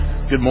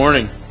Good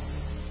morning.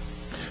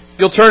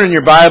 You'll turn in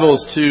your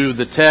Bibles to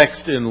the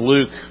text in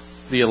Luke,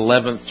 the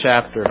 11th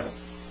chapter.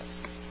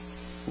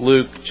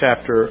 Luke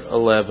chapter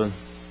 11.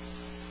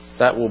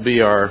 That will be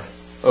our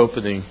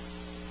opening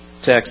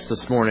text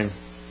this morning.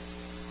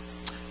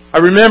 I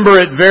remember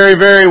it very,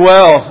 very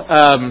well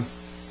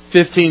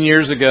 15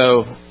 years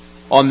ago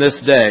on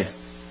this day.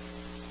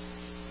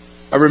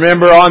 I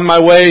remember on my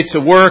way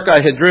to work, I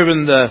had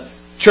driven the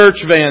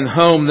church van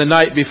home the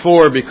night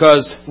before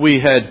because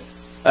we had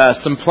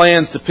some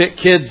plans to pick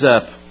kids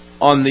up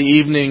on the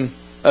evening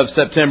of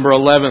September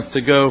 11th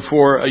to go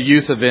for a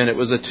youth event. It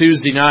was a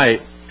Tuesday night,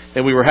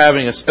 and we were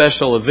having a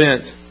special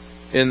event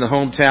in the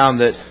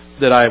hometown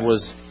that I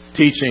was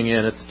teaching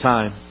in at the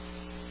time.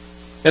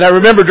 And I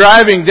remember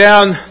driving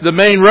down the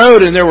main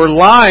road, and there were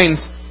lines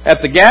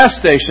at the gas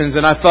stations,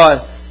 and I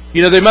thought,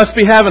 they must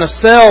be having a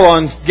sale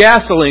on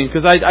gasoline,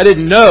 because I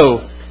didn't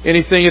know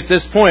anything at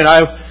this point. I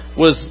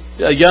was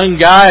a young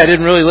guy. I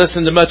didn't really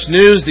listen to much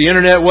news. The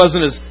internet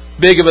wasn't as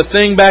big of a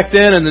thing back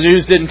then, and the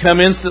news didn't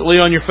come instantly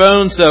on your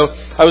phone, so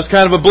I was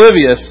kind of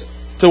oblivious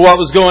to what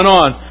was going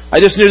on. I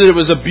just knew that it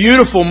was a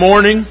beautiful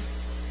morning.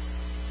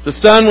 The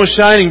sun was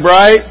shining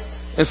bright,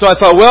 and so I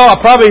thought, well,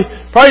 I'll probably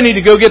need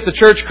to go get the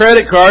church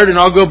credit card, and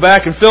I'll go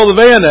back and fill the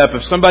van up.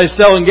 If somebody's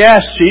selling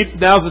gas cheap,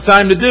 now's the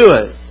time to do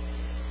it.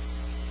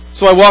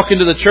 So I walk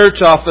into the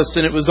church office,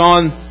 and it was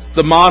on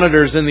the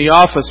monitors in the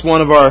office.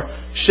 One of our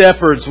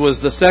shepherds was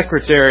the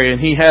secretary, and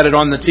he had it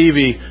on the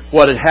TV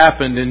what had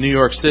happened in New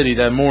York City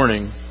that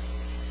morning.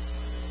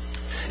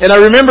 And I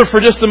remember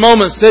for just a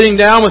moment sitting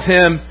down with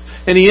him,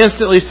 and he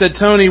instantly said,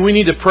 "Tony, we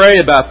need to pray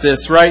about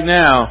this right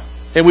now."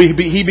 And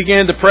he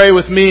began to pray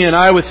with me, and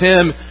I with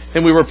him,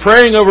 and we were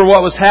praying over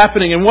what was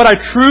happening. And what I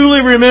truly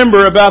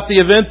remember about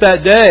the event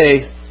that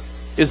day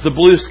is the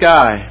blue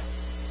sky.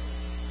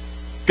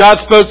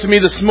 God spoke to me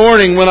this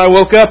morning when I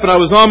woke up and I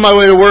was on my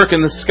way to work,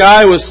 and the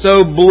sky was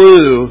so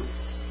blue.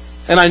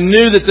 And I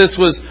knew that this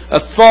was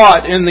a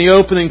thought in the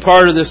opening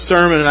part of this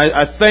sermon, and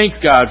I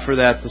thanked God for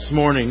that this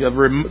morning, of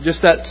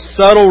just that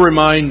subtle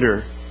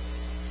reminder.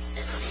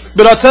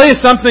 But I'll tell you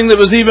something that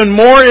was even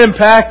more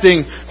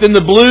impacting than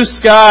the blue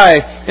sky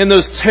and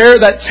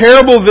that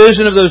terrible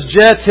vision of those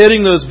jets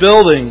hitting those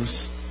buildings.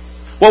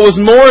 What was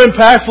more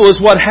impactful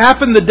is what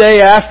happened the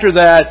day after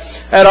that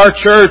at our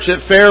church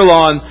at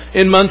Fairlawn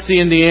in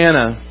Muncie,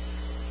 Indiana.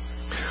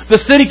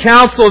 The City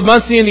Council of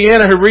Muncie,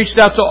 Indiana had reached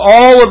out to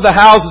all of the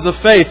houses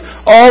of faith,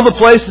 all the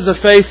places of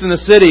faith in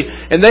the city,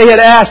 and they had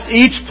asked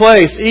each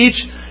place,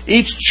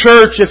 each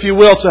church, if you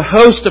will, to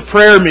host a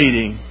prayer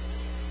meeting.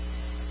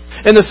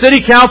 And the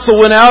City Council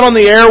went out on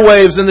the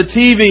airwaves and the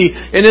TV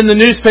and in the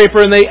newspaper,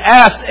 and they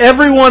asked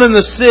everyone in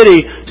the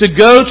city to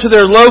go to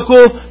their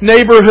local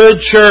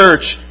neighborhood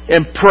church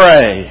and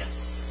pray.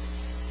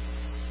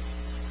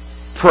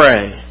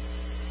 Pray.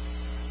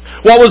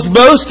 What was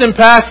most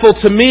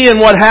impactful to me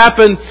and what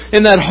happened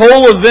in that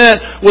whole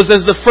event was,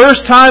 as the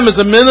first time as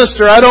a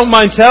minister, I don't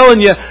mind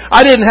telling you,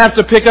 I didn't have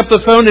to pick up the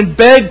phone and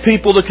beg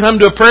people to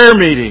come to a prayer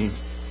meeting.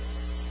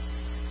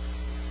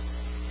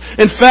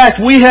 In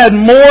fact, we had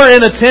more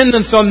in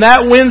attendance on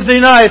that Wednesday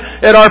night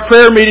at our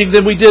prayer meeting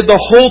than we did the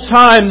whole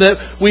time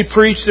that we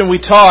preached and we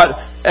taught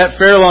at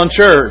Fairlawn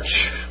Church.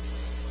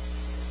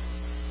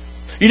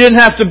 You didn't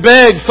have to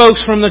beg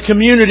folks from the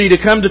community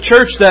to come to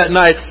church that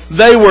night.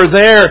 They were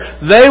there.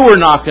 They were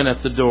knocking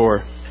at the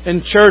door.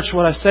 And church,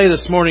 what I say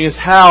this morning is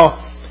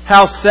how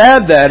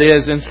sad that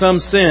is in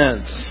some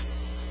sense,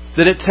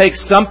 that it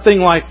takes something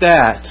like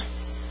that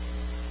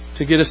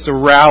to get us to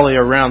rally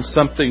around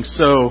something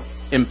so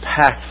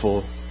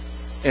impactful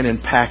and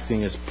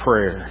impacting as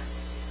prayer.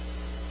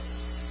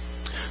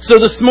 So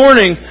this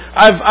morning,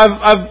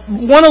 I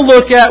want to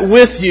look at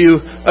with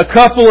you a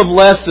couple of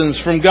lessons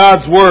from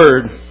God's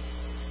Word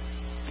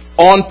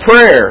on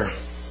prayer.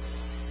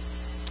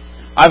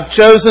 I've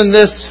chosen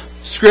this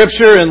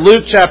scripture in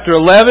Luke chapter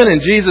 11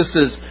 and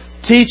Jesus'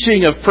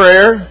 teaching of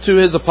prayer to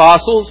His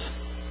apostles.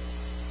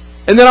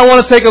 And then I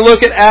want to take a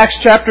look at Acts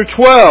chapter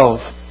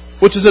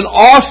 12, which is an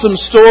awesome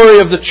story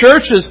of the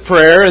church's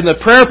prayer and the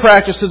prayer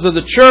practices of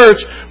the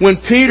church when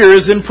Peter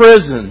is in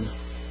prison.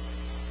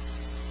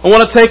 I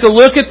want to take a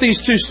look at these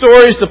two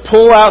stories to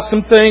pull out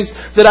some things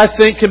that I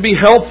think can be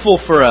helpful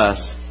for us.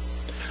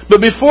 But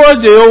before I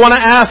do, I want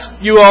to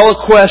ask you all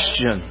a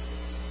question.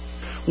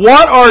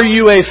 What are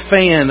you a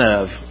fan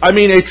of? I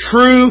mean, a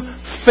true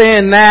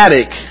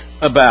fanatic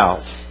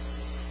about?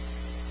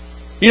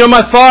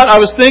 My thought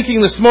I was thinking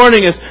this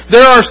morning is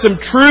there are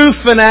some true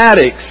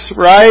fanatics,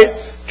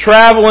 right?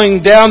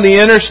 Traveling down the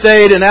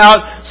interstate and out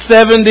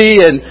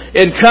 70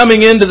 and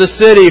coming into the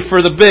city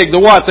for the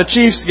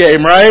Chiefs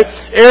game, right?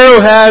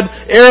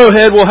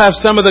 Arrowhead will have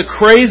some of the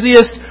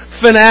craziest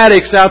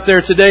fanatics out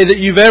there today that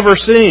you've ever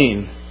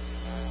seen.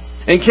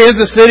 In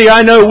Kansas City,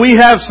 I know we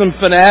have some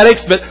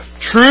fanatics, but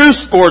true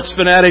sports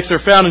fanatics are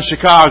found in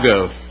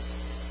Chicago.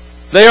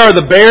 They are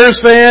the Bears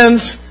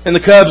fans and the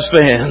Cubs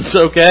fans,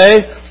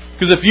 okay?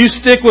 Because if you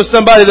stick with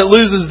somebody that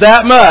loses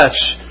that much,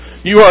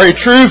 you are a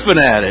true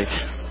fanatic.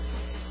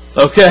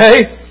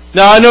 Okay?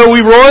 Now I know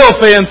we Royal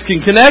fans can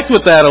connect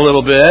with that a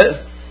little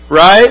bit,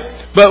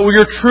 right? But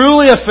you're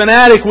truly a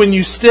fanatic when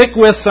you stick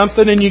with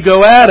something and you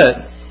go at it.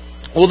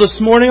 Well,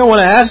 this morning I want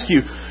to ask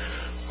you,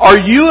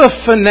 are you a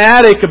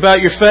fanatic about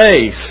your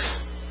faith?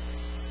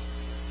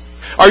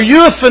 Are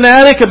you a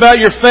fanatic about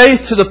your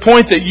faith to the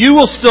point that you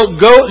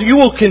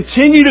will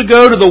continue to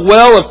go to the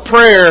well of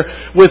prayer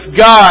with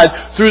God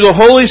through the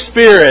Holy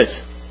Spirit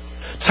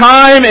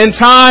time and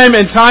time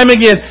and time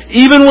again,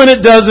 even when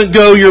it doesn't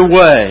go your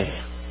way?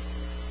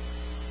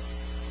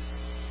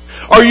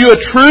 Are you a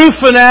true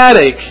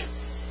fanatic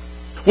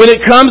when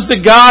it comes to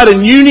God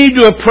and you need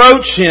to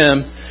approach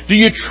Him? Do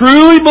you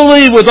truly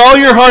believe with all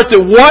your heart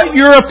that what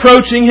you're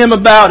approaching Him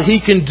about,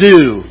 He can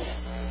do?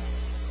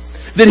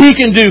 That He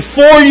can do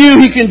for you,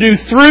 He can do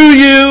through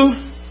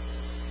you,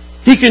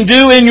 He can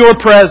do in your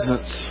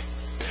presence.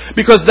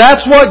 Because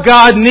that's what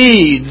God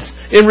needs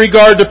in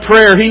regard to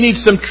prayer. He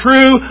needs some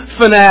true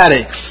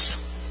fanatics.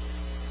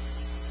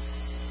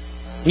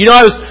 You know,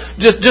 I was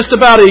just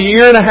about a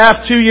year and a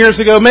half, 2 years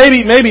ago,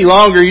 maybe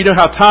longer, you know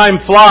how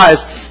time flies.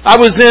 I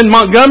was in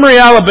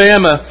Montgomery,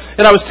 Alabama,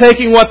 and I was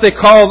taking what they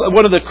call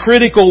one of the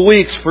critical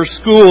weeks for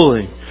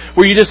schooling,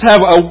 where you just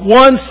have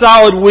one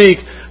solid week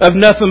of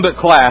nothing but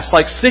class,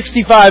 like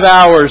 65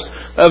 hours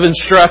of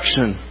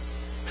instruction.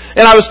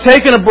 And I was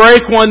taking a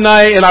break one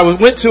night, and I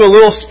went to a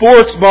little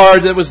sports bar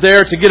that was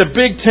there to get a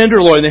big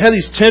tenderloin. They had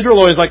these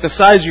tenderloins like the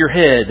size of your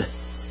head.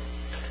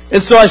 And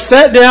so I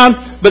sat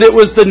down, but it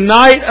was the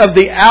night of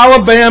the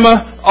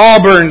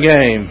Alabama-Auburn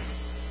game.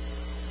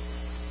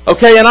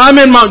 Okay, and I'm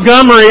in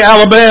Montgomery,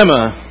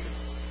 Alabama.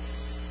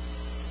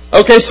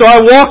 Okay, so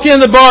I walk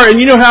in the bar, and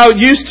you know how it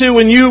used to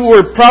when you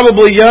were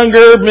probably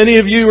younger, many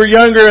of you were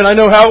younger, and I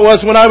know how it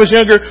was when I was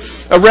younger,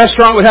 a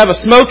restaurant would have a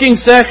smoking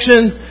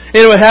section, and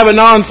it would have a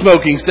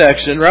non-smoking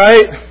section,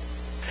 right?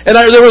 And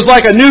there was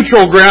like a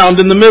neutral ground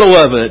in the middle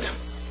of it.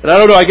 And I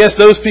don't know, I guess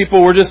those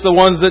people were just the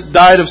ones that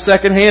died of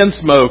secondhand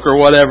smoke or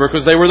whatever,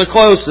 because they were the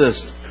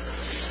closest.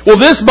 Well,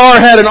 this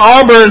bar had an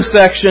Auburn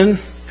section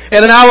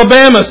and an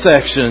Alabama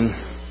section.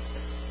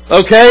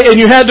 Okay? And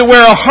you had to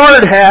wear a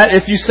hard hat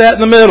if you sat in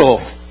the middle.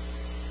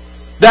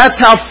 That's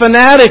how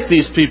fanatic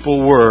these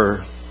people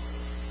were.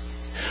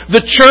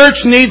 The church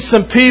needs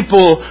some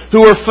people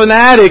who are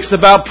fanatics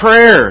about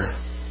prayer.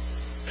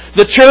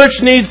 The church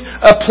needs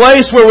a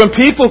place where when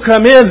people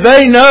come in,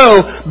 they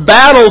know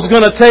battle's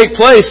going to take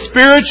place.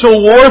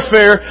 Spiritual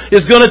warfare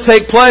is going to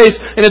take place,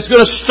 and it's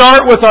going to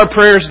start with our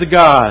prayers to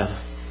God.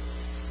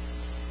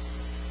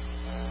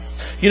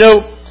 You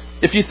know,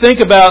 if you think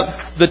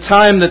about the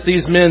time that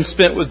these men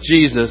spent with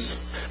Jesus,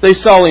 they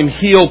saw Him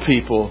heal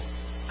people.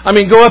 I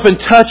mean, go up and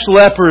touch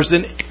lepers,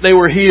 and they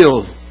were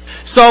healed.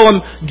 Saw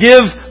Him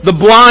give the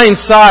blind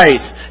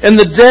sight and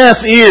the deaf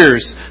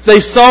ears.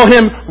 They saw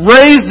Him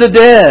raise the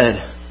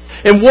dead.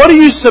 And what do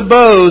you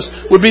suppose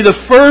would be the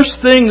first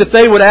thing that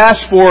they would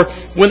ask for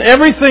when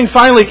everything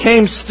finally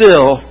came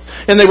still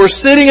and they were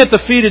sitting at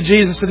the feet of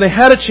Jesus and they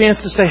had a chance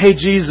to say, "Hey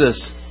Jesus,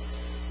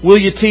 will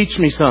you teach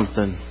me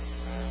something?"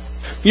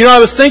 You know,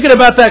 I was thinking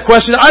about that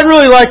question. I'd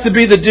really like to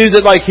be the dude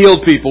that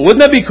healed people.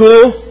 Wouldn't that be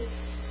cool?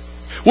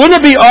 Wouldn't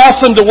it be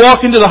awesome to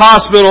walk into the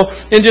hospital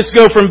and just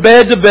go from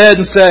bed to bed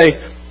and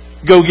say,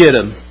 "Go get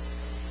him.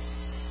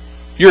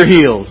 You're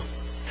healed."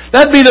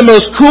 That'd be the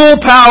most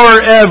cool power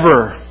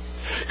ever.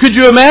 Could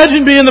you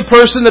imagine being the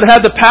person that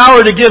had the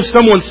power to give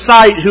someone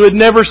sight who had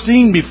never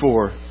seen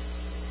before?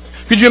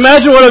 Could you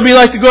imagine what it would be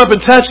like to go up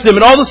and touch them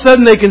and all of a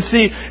sudden they can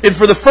see, and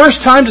for the first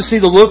time to see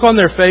the look on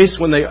their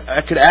face when they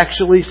could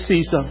actually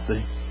see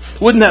something?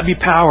 Wouldn't that be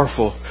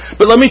powerful?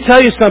 But let me tell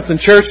you something,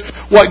 church.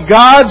 What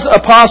God's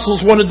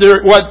apostles wanted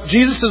to, what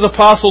Jesus'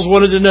 apostles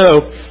wanted to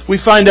know,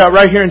 we find out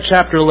right here in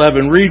chapter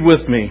 11. Read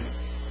with me.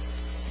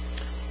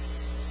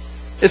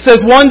 It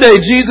says, one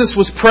day Jesus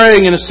was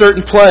praying in a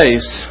certain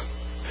place.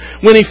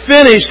 When He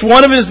finished,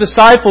 one of His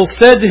disciples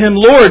said to Him,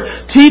 "Lord,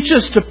 teach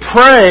us to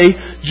pray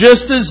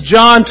just as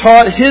John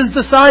taught his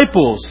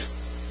disciples."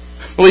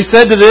 Well, He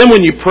said to them,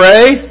 "When you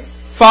pray,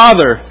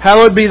 Father,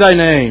 hallowed be Thy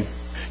name.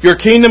 Your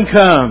kingdom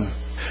come.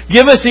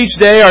 Give us each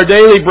day our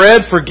daily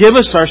bread. Forgive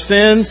us our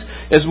sins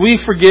as we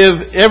forgive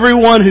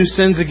everyone who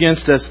sins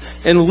against us.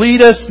 And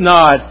lead us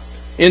not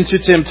into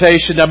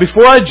temptation." Now,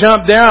 before I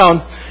jump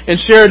down and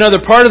share another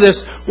part of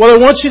this, what I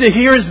want you to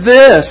hear is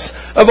this.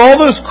 Of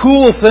all those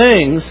cool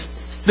things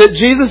that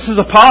Jesus'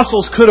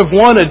 apostles could have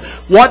wanted,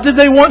 what did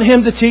they want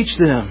Him to teach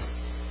them?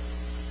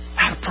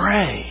 How to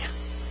pray.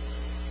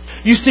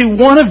 You see,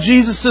 one of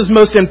Jesus'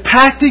 most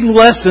impacting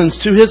lessons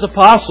to His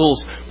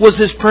apostles was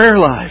His prayer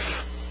life.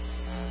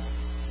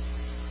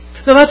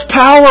 Now that's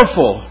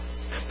powerful.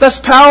 That's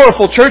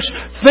powerful, church.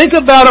 Think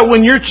about it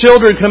when your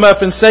children come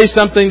up and say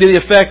something to the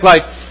effect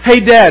like, "Hey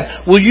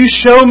Dad, will you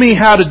show me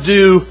how to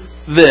do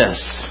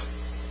this?"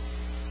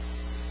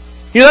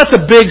 You know, that's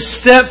a big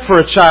step for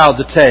a child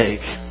to take.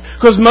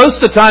 Because most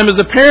of the time as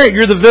a parent,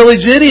 you're the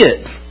village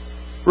idiot.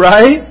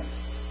 Right?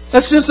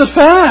 That's just a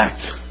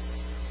fact.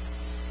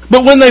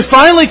 But when they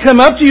finally come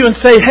up to you and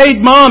say, "Hey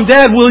Mom,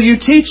 Dad, will you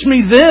teach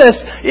me this?"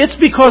 It's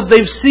because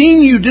they've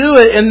seen you do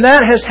it and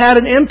that has had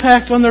an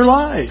impact on their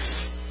life.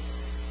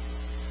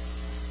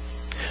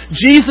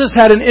 Jesus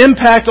had an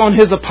impact on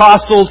His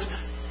apostles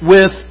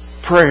with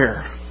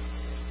prayer.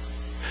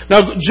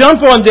 Now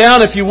jump on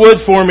down, if you would,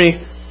 for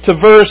me, to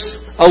verse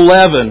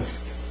 11.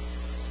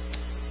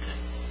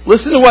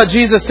 Listen to what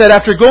Jesus said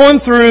after going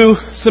through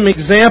some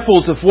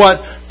examples of what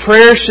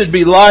prayer should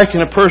be like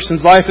in a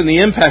person's life and the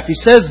impact. He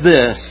says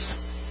this: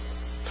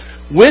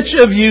 "Which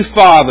of you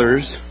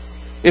fathers,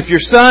 if your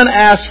son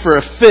asked for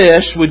a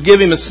fish, would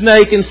give him a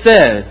snake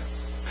instead?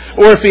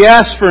 Or if he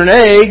asked for an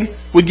egg,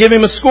 would give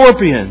him a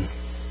scorpion?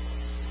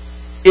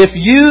 If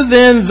you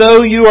then,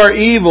 though you are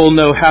evil,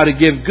 know how to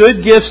give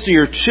good gifts to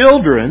your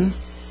children,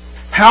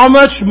 how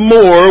much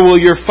more will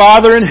your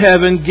Father in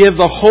heaven give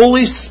the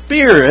Holy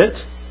Spirit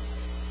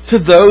to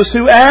those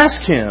who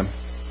ask Him?"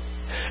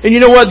 And you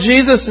know what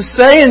Jesus is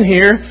saying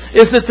here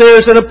is that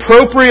there's an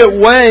appropriate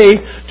way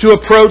to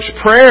approach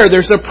prayer.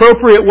 There's an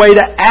appropriate way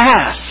to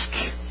ask.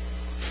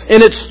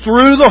 And it's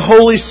through the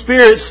Holy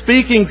Spirit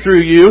speaking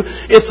through you.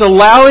 It's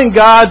allowing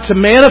God to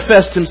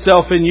manifest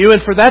Himself in you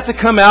and for that to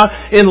come out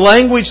in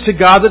language to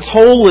God that's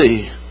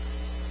holy,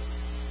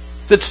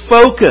 that's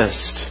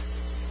focused.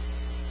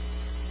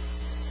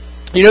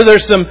 You know,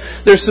 there's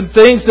some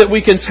things that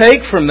we can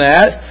take from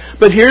that.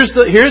 But here's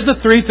the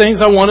three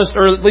things I want us,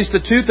 or at least the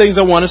two things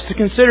I want us to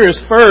consider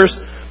is, first,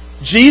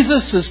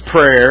 Jesus'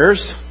 prayers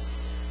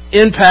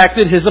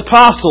impacted His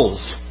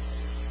apostles.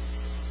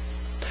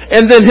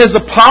 And then His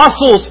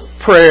apostles'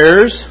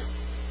 prayers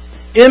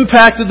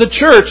impacted the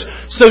church.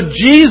 So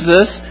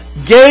Jesus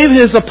gave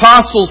His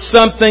apostles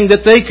something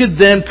that they could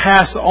then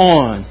pass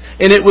on.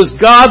 And it was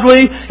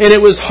godly and it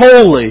was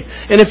holy.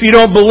 And if you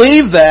don't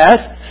believe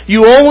that,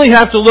 you only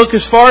have to look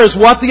as far as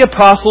what the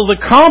apostles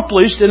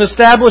accomplished in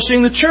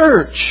establishing the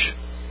church.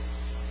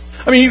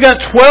 I mean, you've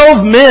got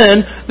 12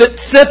 men that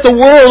set the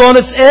world on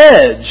its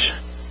edge.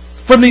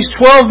 From these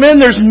 12 men,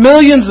 there's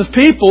millions of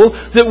people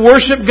that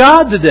worship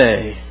God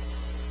today.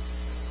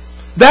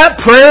 That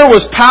prayer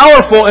was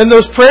powerful, and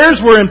those prayers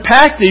were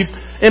impacting,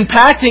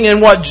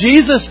 and what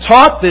Jesus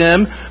taught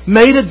them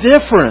made a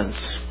difference.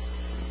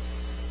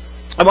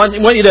 I want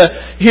you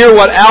to hear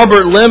what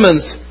Albert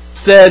Lemons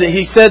said.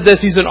 He said this.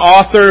 He's an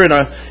author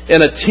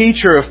and a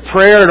teacher of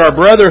prayer in our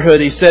brotherhood.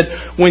 He said,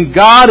 "When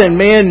God and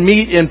man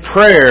meet in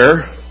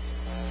prayer,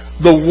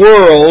 the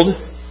world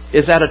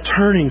is at a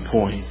turning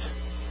point."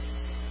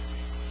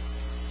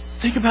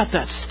 Think about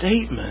that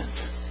statement.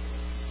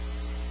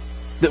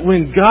 That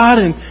when God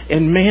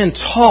and man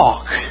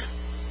talk,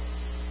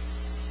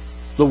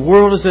 the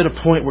world is at a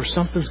point where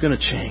something's going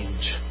to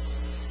change.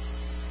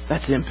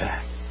 That's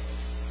impact.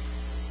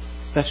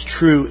 That's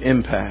true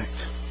impact.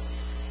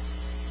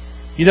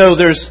 You know,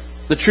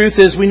 the truth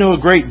is we know a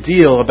great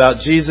deal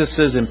about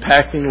Jesus'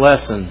 impacting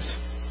lessons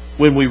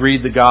when we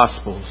read the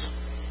Gospels.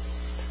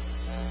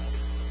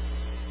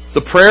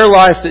 The prayer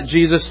life that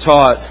Jesus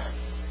taught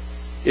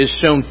is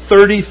shown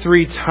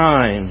 33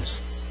 times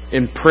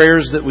in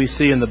prayers that we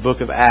see in the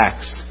book of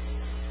Acts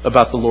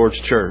about the Lord's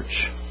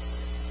church.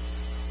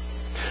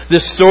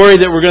 This story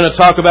that we're going to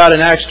talk about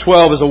in Acts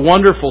 12 is a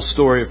wonderful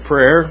story of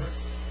prayer,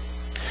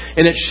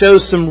 and it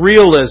shows some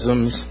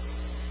realisms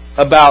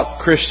about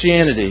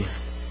Christianity.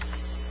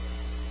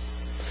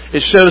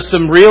 It shows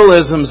some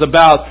realisms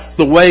about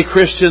the way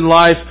Christian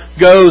life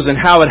goes and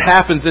how it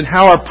happens and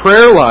how our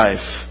prayer life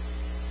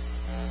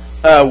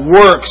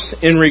works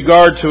in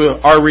regard to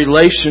our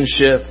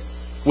relationship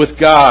with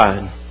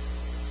God.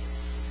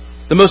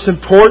 The most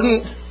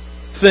important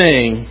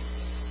thing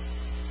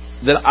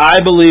that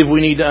I believe we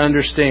need to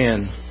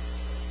understand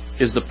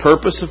is the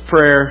purpose of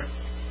prayer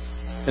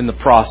and the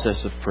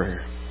process of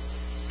prayer.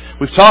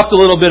 We've talked a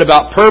little bit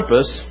about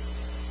purpose.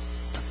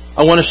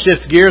 I want to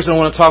shift gears and I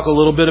want to talk a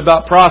little bit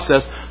about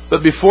process.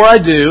 But before I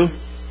do,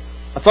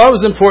 I thought it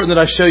was important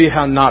that I show you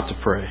how not to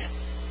pray.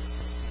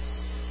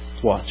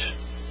 Let's watch.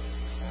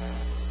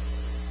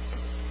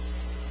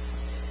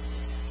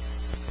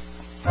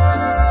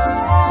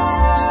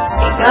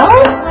 Go.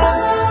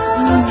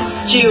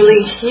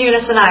 Julie,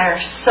 Eunice and I are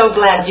so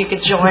glad you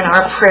could join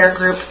our prayer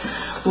group.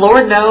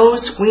 Lord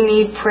knows we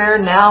need prayer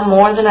now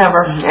more than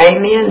ever.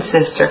 Amen,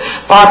 sister.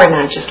 Barbara and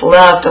I just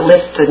love to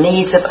lift the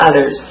needs of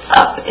others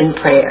up in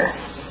prayer.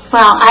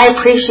 Well, I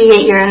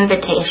appreciate your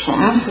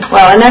invitation.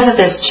 Well, enough of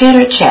this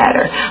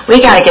chitter-chatter. We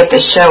got to get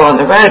this show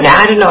on the road. Now,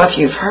 I don't know if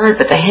you've heard,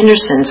 but the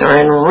Hendersons are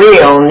in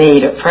real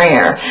need of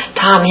prayer.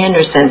 Tom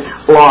Henderson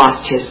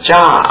lost his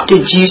job.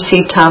 Did you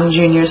see Tom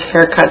Jr.'s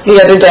haircut the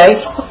other day?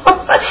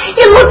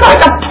 It looked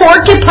like a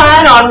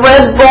porcupine on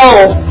Red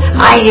Bull.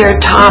 I hear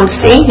Tom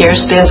Sr.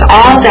 spends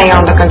all day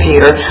on the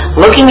computer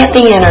looking at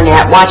the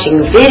internet,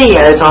 watching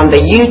videos on the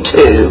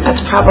YouTube.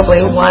 That's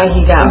probably why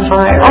he got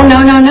fired. Oh,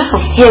 no.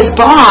 His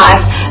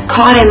boss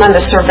caught him on the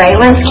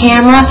surveillance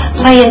camera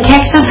playing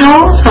Texas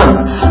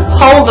Hold'em.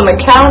 Hold them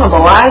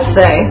accountable, I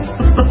say.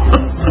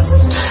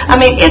 I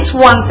mean, it's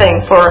one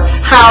thing for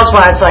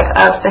housewives like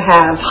us to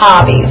have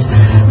hobbies,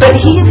 but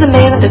he's a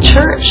man of the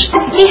church.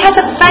 He has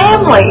a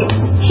family.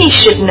 He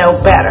should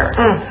know better.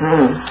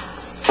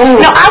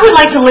 Now, I would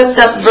like to lift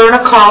up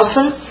Verna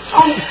Carlson.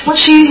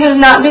 She has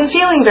not been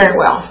feeling very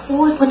well.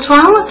 What's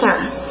wrong with her?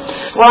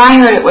 Well,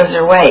 I heard it was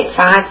her weight,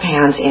 5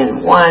 pounds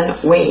in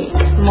 1 week.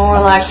 More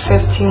like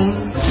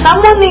 15.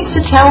 Someone needs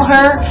to tell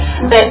her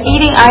that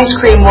eating ice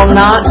cream will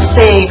not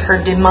save her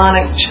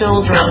demonic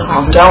children.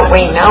 Oh, don't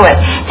we know it?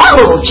 That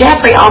little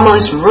Jeffrey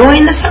almost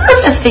ruined the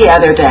service the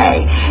other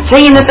day,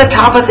 singing at the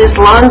top of his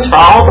lungs for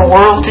all the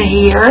world to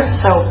hear.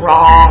 So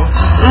wrong.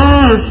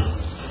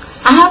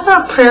 I have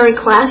a prayer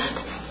request.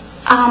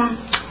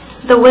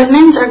 The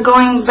Whitmans are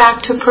going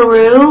back to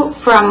Peru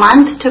for a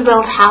month to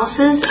build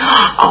houses.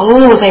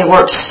 Oh, they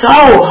worked so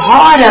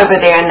hard over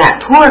there in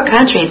that poor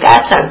country.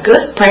 That's a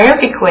good prayer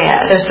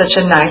request. They're such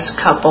a nice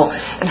couple.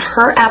 And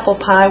her apple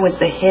pie was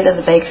the hit of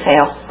the bake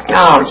sale.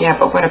 Oh, yeah,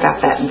 but what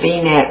about that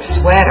V-neck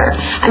sweater?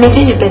 I mean,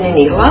 if it had been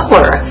any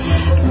lower,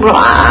 well,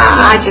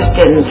 I just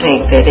didn't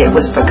think that it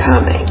was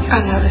becoming. I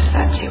noticed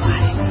that too.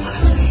 I didn't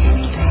want to say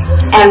anything.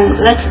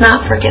 And let's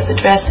not forget the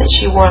dress that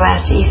she wore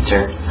last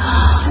Easter.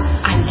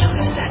 I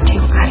noticed that too.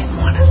 I didn't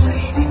want to say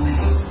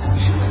anything.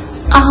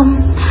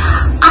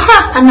 I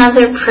have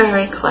another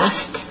prayer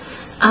request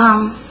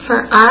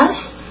for us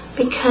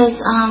because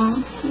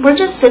we're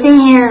just sitting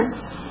here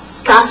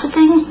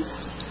gossiping,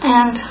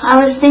 and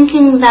I was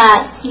thinking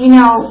that,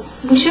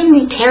 we shouldn't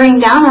be tearing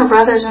down our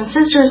brothers and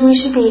sisters. We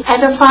should be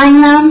edifying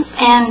them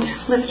and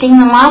lifting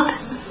them up.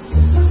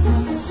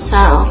 So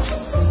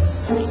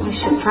we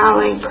should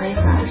probably pray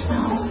for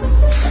ourselves.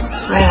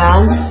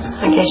 Well,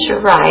 I guess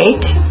you're right.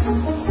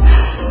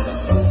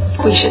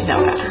 We should know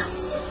better.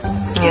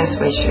 Yes,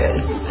 we should.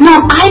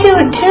 No, I do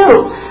it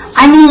too.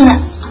 I mean,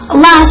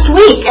 last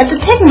week at the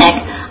picnic,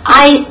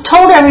 I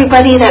told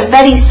everybody that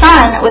Betty's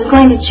son was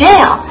going to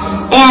jail,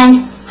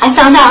 and I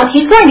found out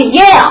he's going to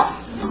Yale.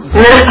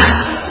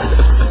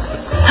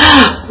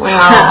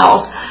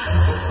 Well,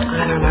 I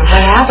don't know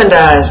what happened to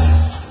us.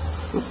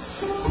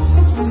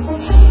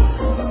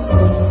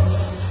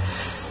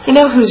 You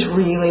know who's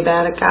really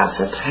bad at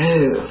gossip?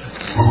 Who?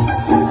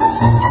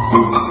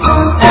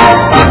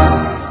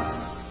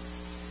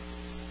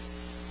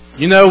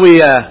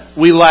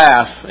 We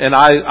laugh, and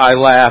I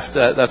laughed.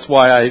 That's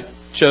why I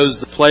chose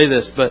to play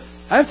this. But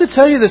I have to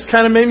tell you, this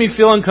kind of made me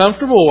feel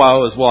uncomfortable while I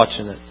was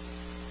watching it.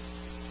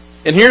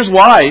 And here's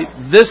why.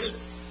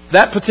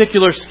 That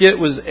particular skit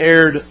was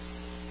aired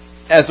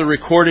as a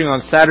recording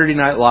on Saturday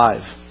Night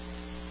Live.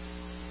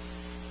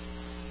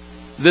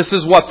 This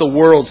is what the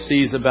world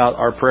sees about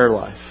our prayer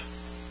life.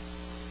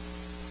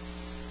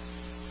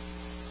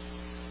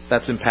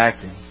 That's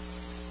impacting.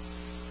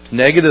 It's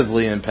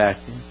negatively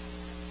impacting.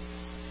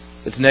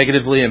 It's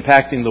negatively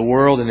impacting the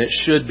world, and it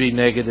should be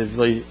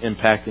negatively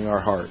impacting our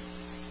heart.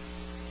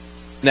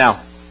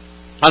 Now,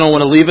 I don't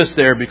want to leave us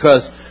there,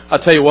 because I'll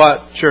tell you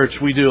what,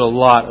 church, we do a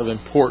lot of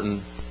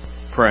important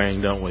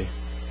praying, don't we?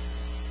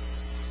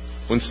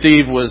 When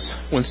Steve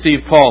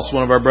Pulse,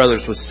 one of our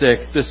brothers, was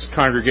sick, this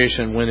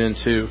congregation went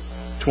into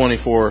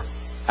 24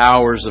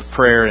 hours of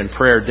prayer and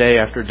prayer day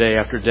after day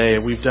after day.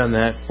 And we've done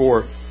that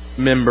for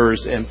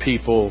members and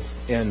people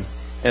and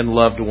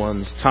loved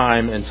ones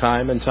time and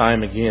time and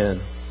time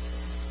again.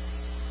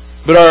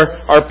 But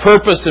our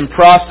purpose and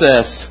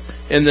process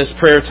in this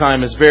prayer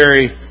time is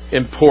very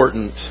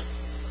important.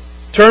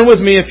 Turn with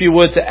me, if you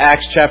would, to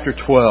Acts chapter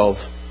 12.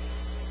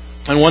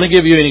 I want to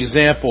give you an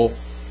example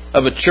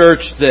of a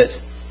church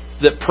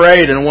that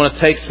prayed, and I want to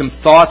take some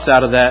thoughts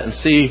out of that and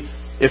see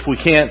if we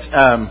can't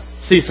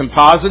see some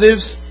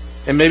positives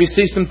and maybe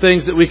see some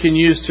things that we can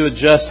use to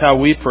adjust how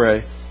we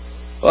pray.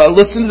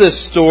 Listen to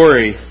this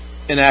story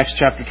in Acts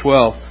chapter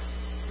 12.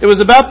 It was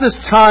about this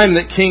time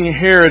that King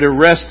Herod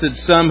arrested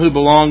some who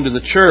belonged to the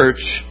church,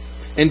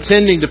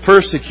 intending to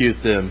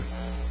persecute them.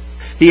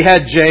 He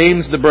had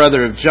James, the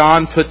brother of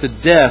John, put to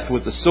death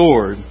with the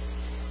sword.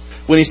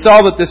 When he saw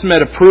that this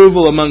met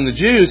approval among the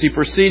Jews, he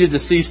proceeded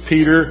to seize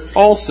Peter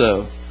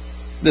also.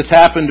 This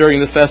happened during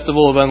the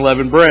festival of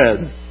unleavened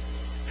bread.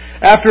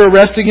 After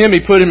arresting him, he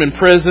put him in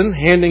prison,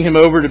 handing him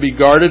over to be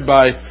guarded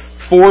by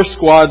 4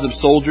 squads of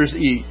soldiers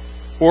each.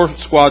 4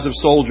 squads of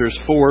soldiers,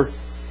 4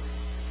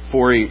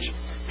 each.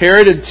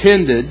 Herod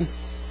intended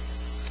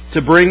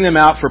to bring them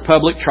out for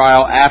public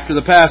trial after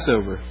the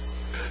Passover.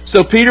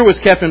 So Peter was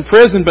kept in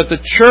prison, but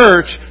the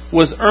church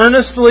was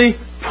earnestly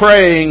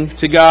praying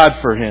to God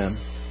for him.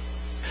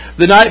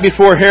 The night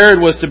before Herod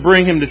was to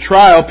bring him to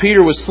trial,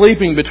 Peter was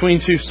sleeping between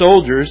 2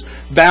 soldiers,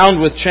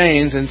 bound with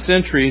chains, and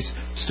sentries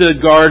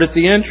stood guard at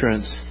the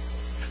entrance.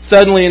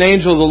 Suddenly an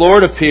angel of the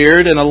Lord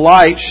appeared, and a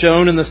light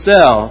shone in the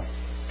cell.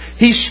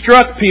 He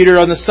struck Peter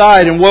on the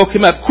side and woke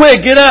him up.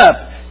 "Quick, get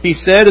up!" he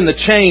said, and the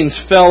chains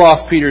fell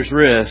off Peter's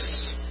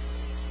wrists.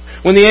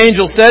 When the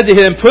angel said to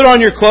him, "Put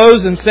on your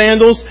clothes and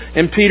sandals,"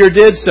 and Peter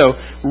did so.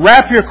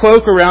 "Wrap your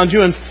cloak around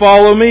you and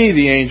follow me,"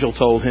 the angel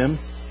told him.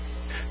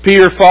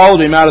 Peter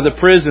followed him out of the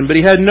prison, but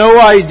he had no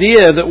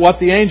idea that what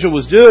the angel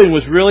was doing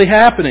was really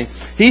happening.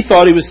 He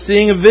thought he was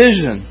seeing a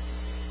vision.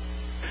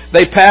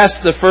 They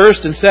passed the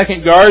first and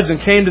second guards and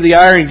came to the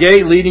iron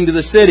gate leading to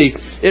the city.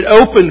 It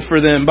opened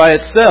for them by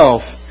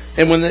itself,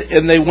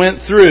 and they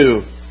went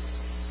through.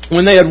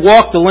 When they had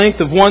walked the length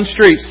of one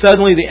street,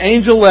 suddenly the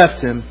angel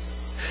left him.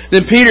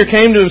 Then Peter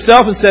came to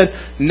himself and said,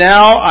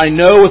 "Now I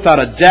know without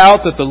a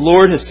doubt that the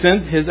Lord has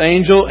sent His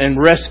angel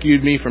and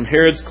rescued me from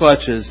Herod's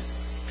clutches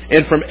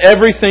and from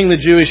everything the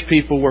Jewish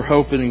people were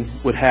hoping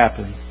would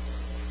happen."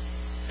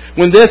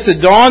 When this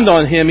had dawned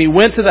on him, he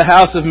went to the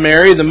house of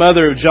Mary, the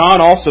mother of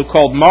John, also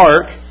called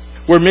Mark,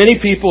 where many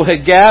people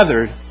had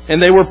gathered,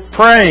 and they were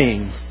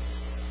praying.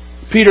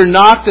 Peter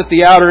knocked at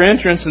the outer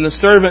entrance, and the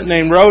servant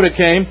named Rhoda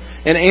came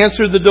and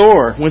answered the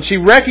door. When she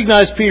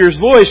recognized Peter's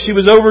voice, she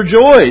was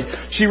overjoyed.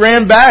 She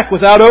ran back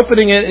without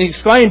opening it and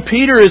exclaimed,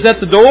 "Peter is at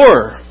the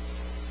door."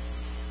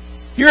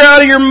 "You're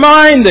out of your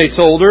mind," they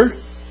told her.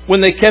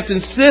 When she kept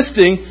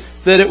insisting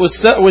it was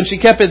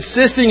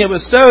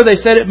so, they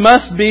said it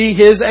must be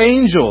his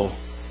angel,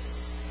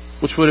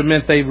 which would have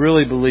meant they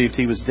really believed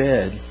he was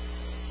dead.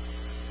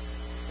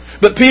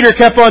 But Peter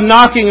kept on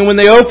knocking, and when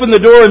they opened the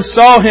door and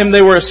saw him,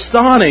 they were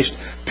astonished.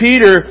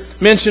 Peter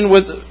motioned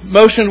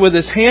with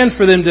his hand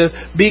for them to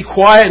be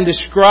quiet and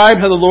described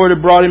how the Lord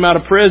had brought him out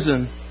of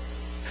prison.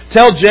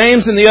 "Tell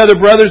James and the other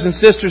brothers and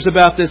sisters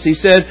about this," he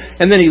said,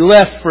 and then he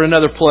left for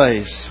another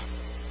place.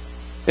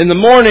 In the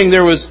morning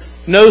there was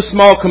no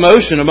small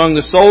commotion among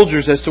the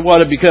soldiers as to what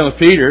had become of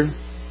Peter.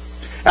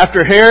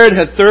 After Herod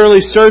had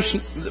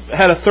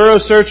a thorough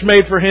search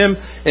made for him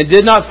and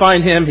did not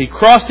find him, he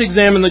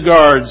cross-examined the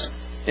guards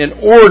and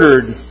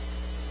ordered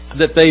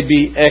that they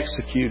be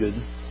executed.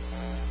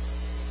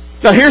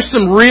 Now here's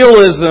some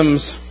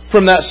realisms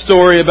from that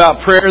story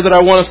about prayer that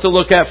I want us to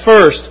look at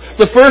first.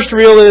 The first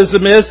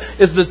realism is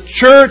the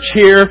church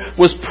here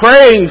was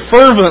praying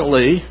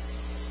fervently,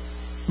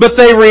 but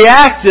they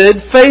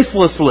reacted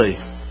faithlessly.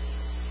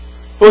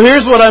 Well,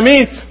 here's what I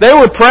mean. They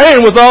were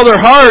praying with all their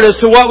heart as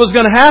to what was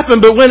going to happen,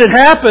 but when it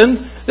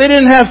happened, they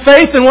didn't have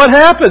faith in what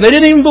happened. They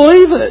didn't even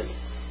believe it.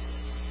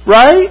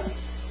 Right?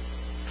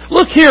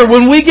 Look here,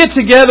 when we get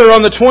together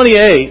on the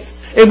 28th,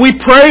 and we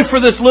pray for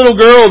this little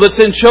girl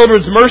that's in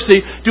Children's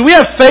Mercy, do we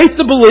have faith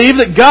to believe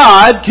that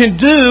God can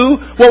do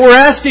what we're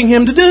asking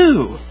Him to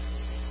do?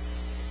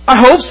 I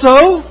hope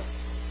so.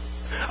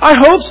 I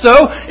hope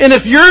so. And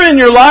if you're in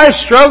your life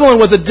struggling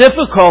with a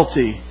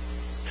difficulty,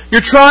 you're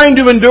trying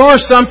to endure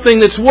something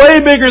that's way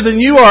bigger than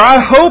you are,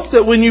 I hope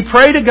that when you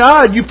pray to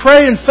God, you pray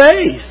in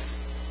faith.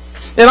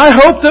 And I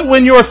hope that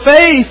when your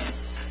faith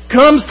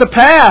comes to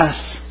pass,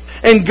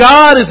 and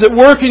God is at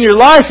work in your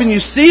life and you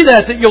see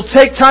that you'll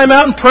take time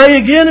out and pray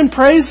again and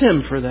praise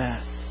Him for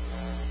that.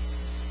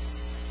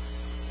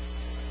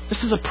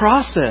 This is a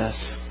process.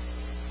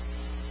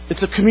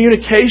 It's a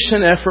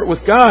communication effort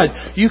with God.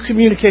 You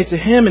communicate to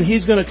Him and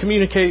He's going to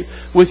communicate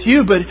with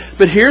you.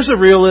 But here's a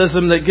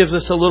realism that gives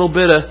us a little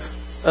bit of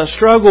a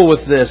struggle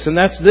with this, and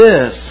that's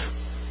this.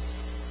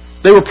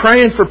 They were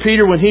praying for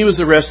Peter when he was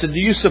arrested. Do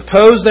you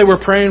suppose they were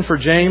praying for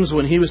James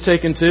when he was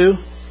taken too?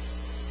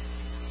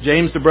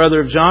 James, the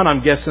brother of John,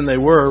 I'm guessing they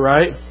were,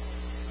 right?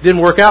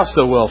 Didn't work out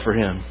so well for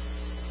him.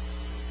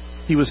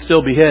 He was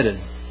still beheaded.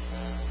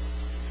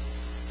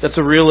 That's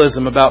a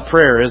realism about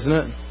prayer, isn't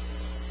it?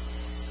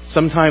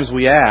 Sometimes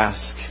we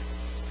ask,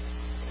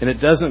 and it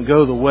doesn't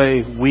go the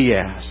way we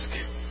ask.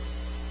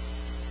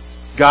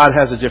 God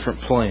has a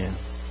different plan.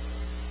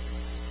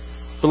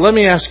 But let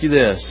me ask you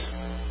this.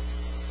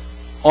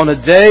 On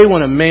a day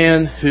when a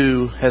man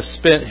who has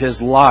spent his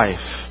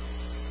life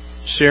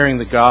sharing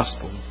the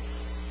gospel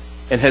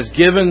and has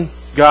given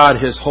God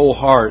his whole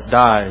heart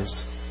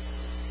dies,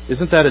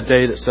 isn't that a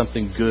day that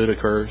something good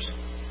occurs?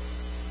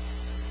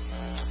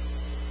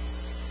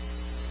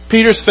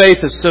 Peter's faith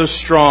is so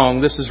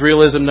strong. This is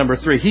realism number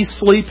 3. He's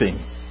sleeping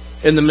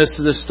in the midst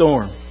of this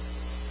storm.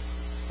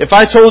 If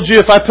I told you,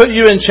 if I put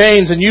you in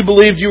chains and you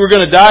believed you were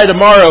going to die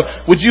tomorrow,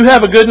 would you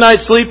have a good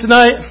night's sleep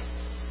tonight?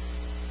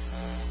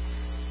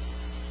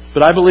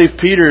 But I believe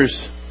Peter's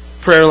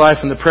prayer life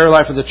and the prayer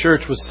life of the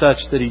church was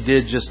such that he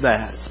did just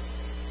that.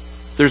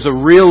 There's a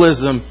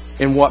realism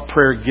in what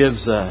prayer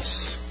gives us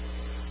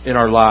in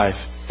our life.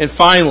 And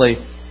finally,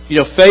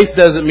 faith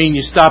doesn't mean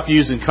you stop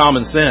using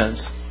common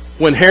sense.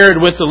 When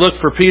Herod went to look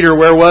for Peter,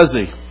 where was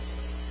he?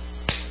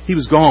 He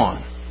was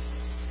gone.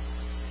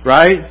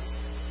 Right?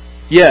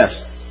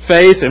 Yes,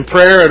 faith and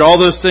prayer and all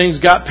those things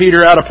got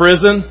Peter out of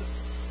prison.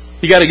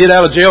 He got a get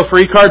out of jail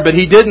free card, but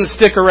he didn't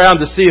stick around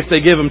to see if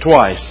they give him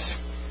twice.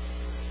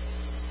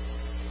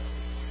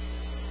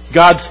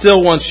 God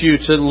still wants you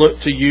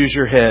to use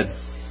your head.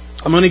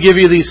 I'm going to give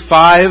you these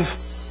 5,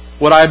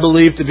 what I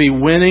believe to be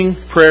winning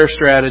prayer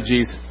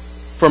strategies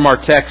from our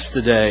text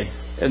today.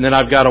 And then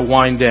I've got to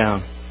wind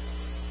down.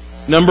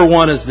 Number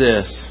 1 is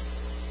this.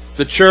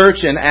 The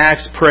church in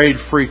Acts prayed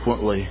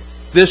frequently.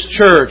 This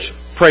church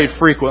prayed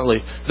frequently.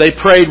 They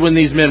prayed when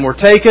these men were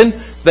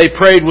taken. They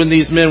prayed when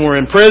these men were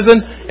in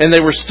prison. And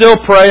they were still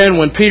praying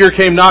when Peter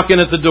came knocking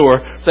at the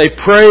door. They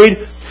prayed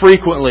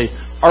frequently.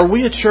 Are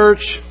we a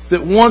church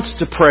that wants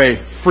to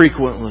pray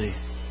frequently?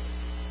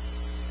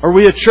 Are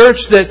we a church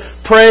that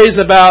prays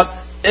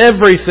about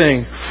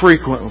everything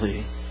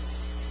frequently?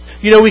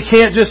 We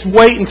can't just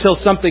wait until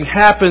something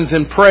happens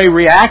and pray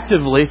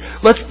reactively.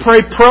 Let's pray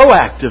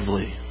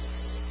proactively.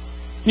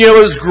 You know,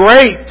 it was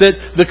great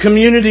that the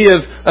community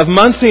of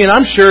Muncie, and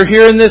I'm sure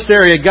here in this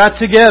area, got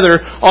together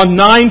on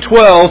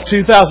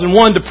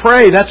 9/12/2001 to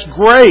pray. That's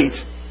great.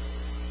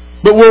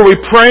 But were we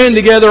praying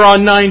together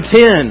on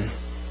 9/10?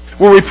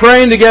 Were we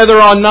praying together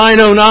on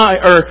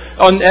 9/09 or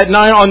on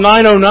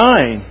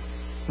 9/09?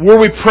 Were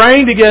we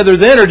praying together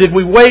then, or did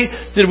we wait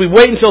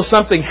until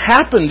something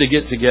happened to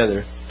get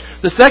together?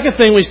 The second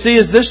thing we see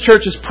is this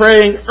church is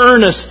praying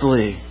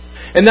earnestly.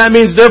 And that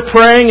means they're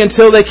praying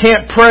until they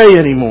can't pray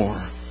anymore.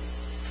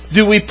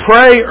 Do we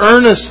pray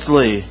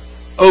earnestly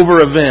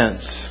over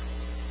events?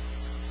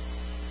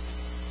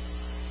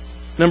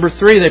 Number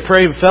 3, they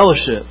pray in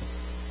fellowship.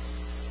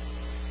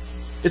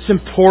 It's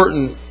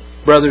important,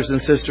 brothers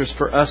and sisters,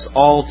 for us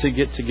all to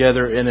get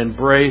together and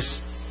embrace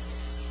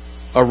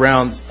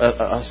around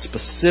a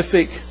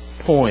specific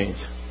point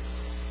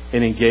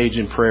and engage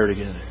in prayer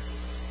together.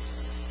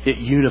 It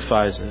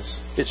unifies us.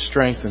 It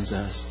strengthens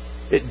us.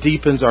 It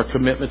deepens our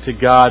commitment to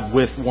God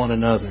with one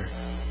another.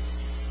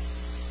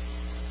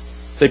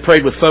 They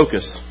prayed with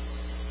focus.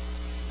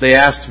 They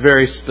asked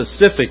very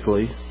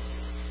specifically,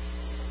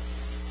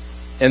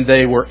 and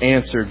they were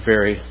answered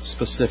very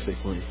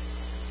specifically.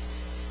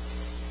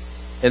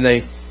 And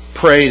they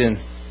prayed, and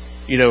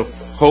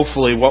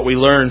hopefully what we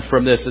learn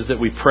from this is that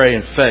we pray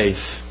in faith.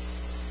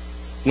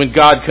 When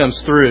God comes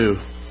through,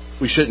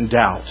 we shouldn't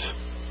doubt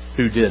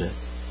who did it.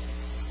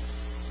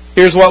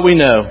 Here's what we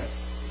know.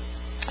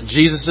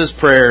 Jesus'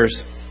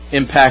 prayers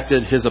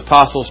impacted His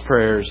apostles'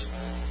 prayers,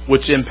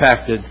 which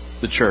impacted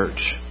the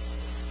church.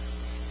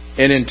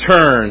 And in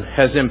turn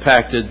has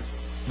impacted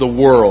the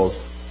world.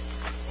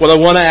 What I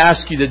want to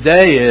ask you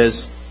today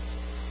is,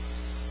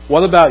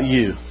 what about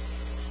you?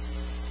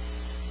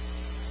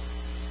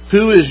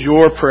 Who is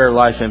your prayer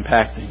life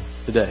impacting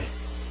today?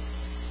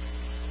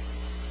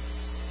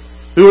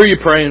 Who are you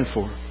praying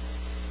for?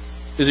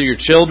 Is it your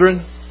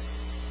children?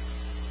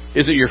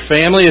 Is it your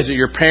family? Is it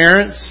your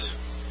parents?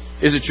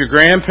 Is it your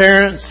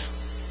grandparents?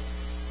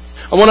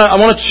 I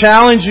want to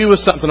challenge you with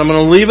something. I'm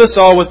going to leave us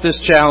all with this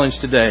challenge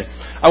today.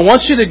 I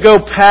want you to go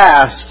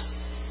past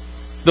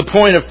the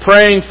point of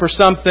praying for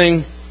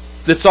something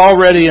that's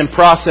already in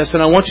process,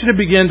 and I want you to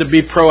begin to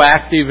be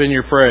proactive in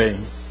your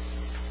praying.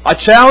 I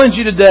challenge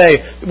you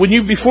today,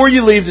 before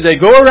you leave today,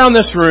 go around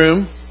this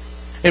room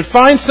and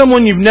find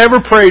someone you've never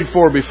prayed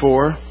for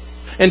before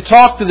and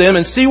talk to them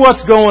and see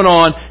what's going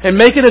on and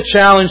make it a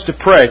challenge to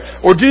pray.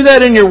 Or do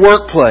that in your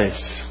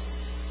workplace.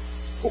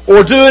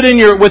 Or do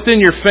it within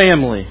your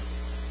family.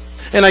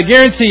 And I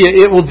guarantee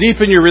you, it will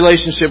deepen your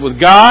relationship with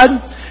God.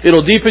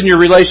 It'll deepen your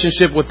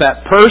relationship with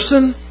that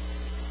person.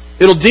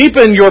 It'll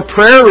deepen your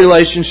prayer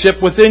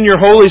relationship within your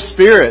Holy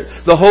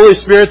Spirit, the Holy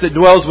Spirit that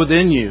dwells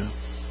within you.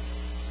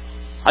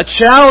 I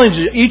challenge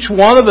each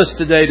one of us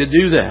today to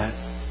do that.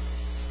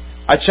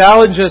 I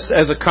challenge us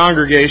as a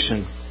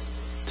congregation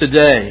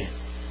today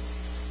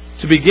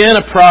to begin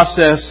a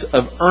process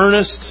of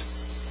earnest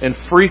and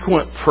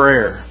frequent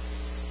prayer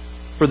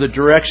for the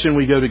direction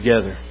we go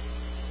together.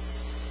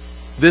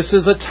 This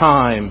is a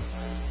time,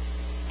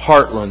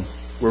 Heartland,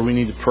 where we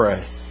need to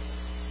pray.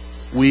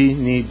 We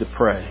need to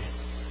pray.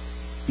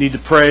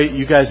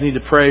 You guys need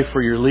to pray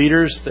for your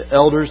leaders, the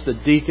elders, the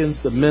deacons,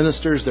 the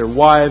ministers, their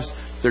wives,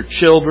 their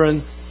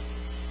children.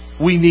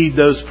 We need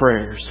those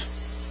prayers.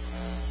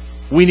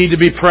 We need to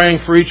be praying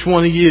for each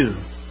one of you.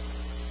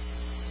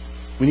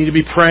 We need to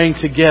be praying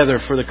together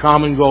for the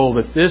common goal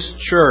that this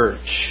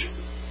church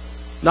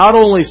not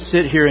only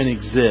sit here and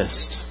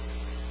exist,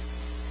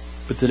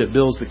 but that it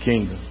builds the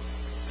kingdom,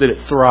 that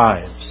it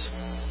thrives,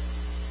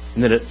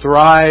 and that it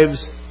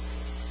thrives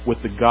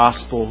with the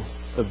gospel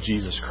of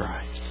Jesus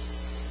Christ.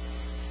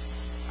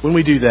 When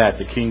we do that,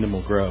 the kingdom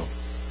will grow.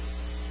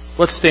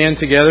 Let's stand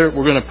together.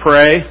 We're going to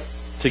pray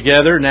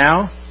together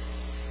now.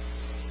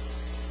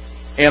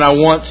 And I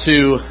want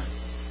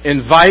to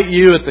invite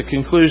you at the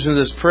conclusion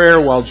of this prayer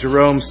while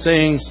Jerome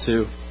sings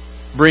to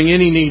bring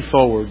any need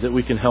forward that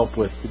we can help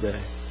with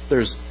today.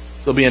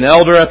 There'll be an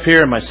elder up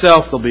here and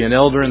myself. There'll be an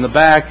elder in the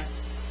back.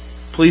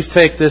 Please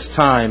take this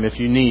time if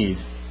you need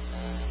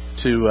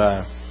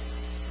to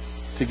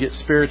get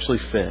spiritually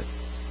fit,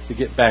 to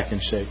get back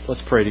in shape.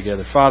 Let's pray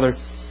together. Father,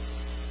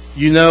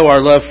 you know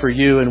our love for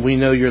you and we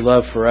know your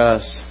love for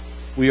us.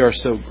 We are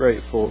so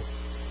grateful.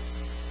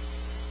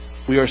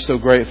 We are so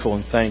grateful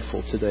and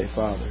thankful today,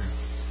 Father.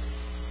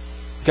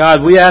 God,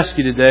 we ask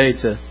you today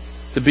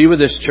to be with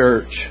this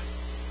church,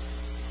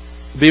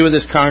 be with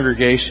this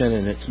congregation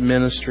and its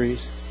ministries.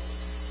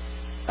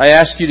 I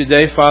ask you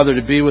today, Father,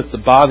 to be with the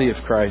body of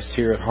Christ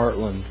here at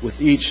Heartland,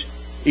 with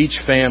each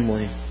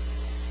family.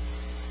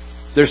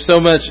 There's so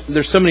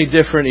many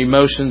different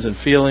emotions and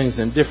feelings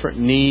and different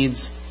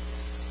needs.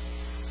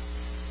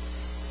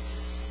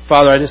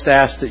 Father, I just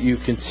ask that you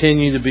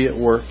continue to be at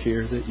work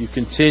here, that you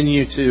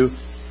continue to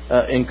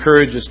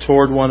encourage us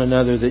toward one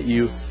another, that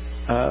you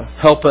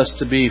help us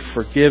to be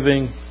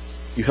forgiving,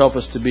 you help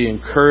us to be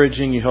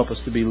encouraging, you help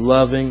us to be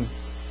loving.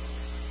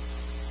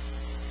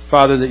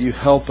 Father, that you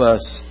help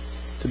us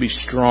to be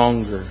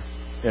stronger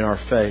in our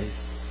faith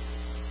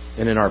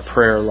and in our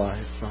prayer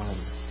life,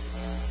 Father.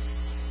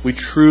 We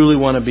truly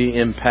want to be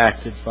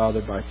impacted,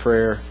 Father, by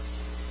prayer.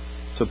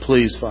 So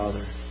please,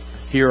 Father,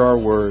 hear our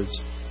words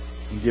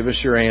and give us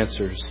your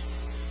answers.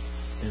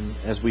 And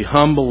as we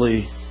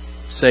humbly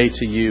say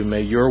to you,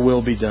 may your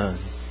will be done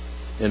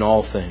in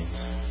all things.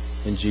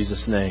 In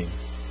Jesus' name,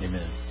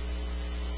 amen.